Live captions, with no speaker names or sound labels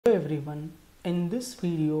Hello everyone, in this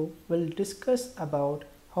video we'll discuss about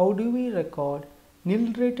how do we record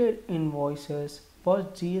nil-rated invoices for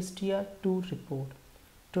GSTR-2 report.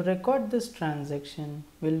 To record this transaction,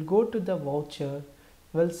 we'll go to the voucher,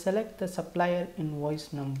 we'll select the supplier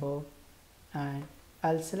invoice number and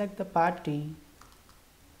I'll select the party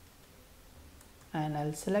and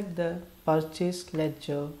I'll select the purchase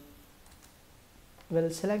ledger. We'll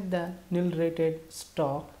select the nil-rated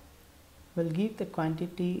stock. Will give the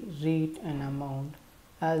quantity, rate and amount,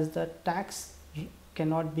 as the tax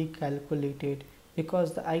cannot be calculated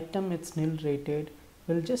because the item is nil rated.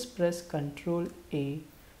 We'll just press Ctrl A.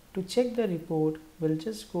 To check the report, we'll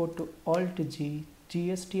just go to Alt G,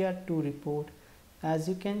 GSTR-2 report. As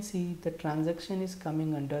you can see, the transaction is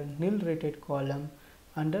coming under nil rated column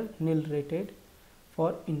under nil rated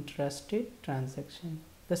for interested transaction.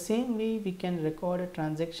 The same way we can record a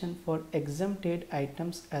transaction for exempted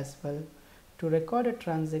items as well. To record a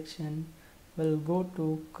transaction, we'll go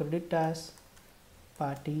to Creditors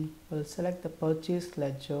Party, we'll select the purchase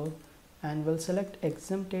ledger and we'll select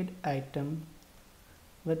exempted item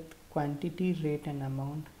with quantity, rate and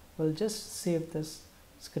amount. We'll just save this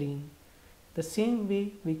screen. The same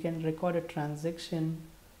way we can record a transaction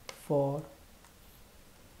for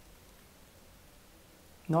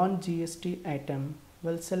non-GST item.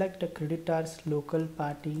 We'll select a Creditors Local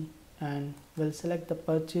Party and we'll select the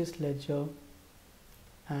purchase ledger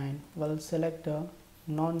and we'll select the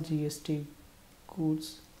non-GST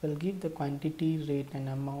goods. We'll give the quantity, rate and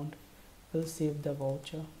amount. We'll save the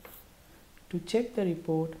voucher. To check the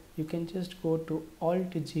report, you can just go to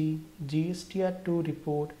Alt G, GSTR-2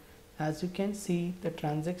 report. As you can see, the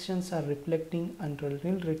transactions are reflecting under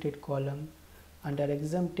nil rated column under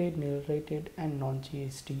exempted, nil rated and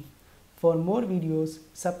non-GST. For more videos,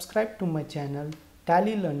 subscribe to my channel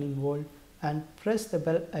Tally Learning World and press the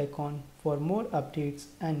bell icon for more updates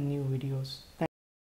and new videos.